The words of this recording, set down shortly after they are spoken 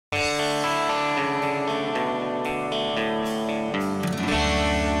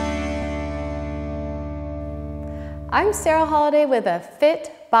I'm Sara Holliday with a Fit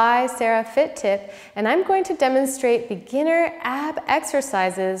by Sara Fit Tip, and I'm going to demonstrate beginner ab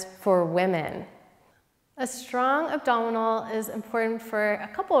exercises for women. A strong abdominal is important for a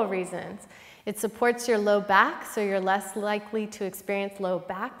couple of reasons. It supports your low back, so you're less likely to experience low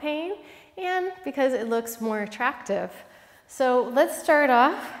back pain, and because it looks more attractive. So let's start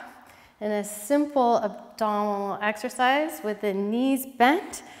off in a simple abdominal exercise with the knees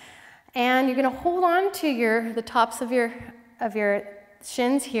bent. And you're going to hold on to the tops of your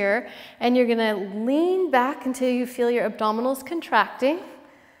shins here, and you're going to lean back until you feel your abdominals contracting,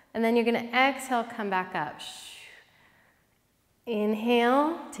 and then you're going to exhale, come back up.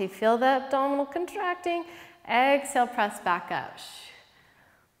 Inhale to feel the abdominal contracting, exhale, press back up.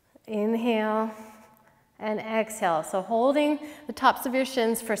 Inhale and exhale. So holding the tops of your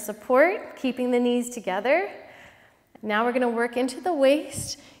shins for support, keeping the knees together. Now we're going to work into the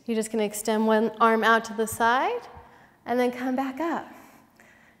waist. You're just going to extend one arm out to the side and then come back up.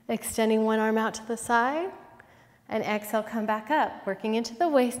 Extending one arm out to the side and exhale, come back up. Working into the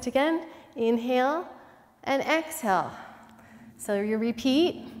waist again. Inhale and exhale. So you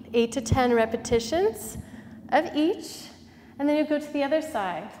repeat 8 to 10 repetitions of each, and then you go to the other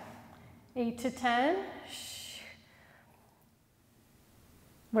side. 8 to 10.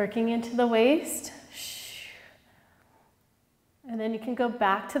 Working into the waist. And then you can go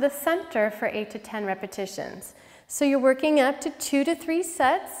back to the center for 8 to 10 repetitions. So you're working up to 2 to 3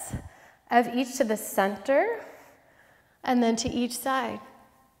 sets of each to the center and then to each side.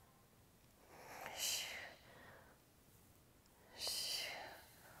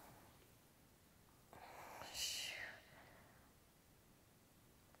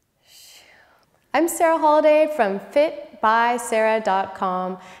 I'm Sara Holliday from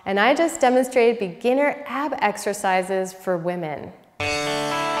fitbysara.com, and I just demonstrated beginner ab exercises for women.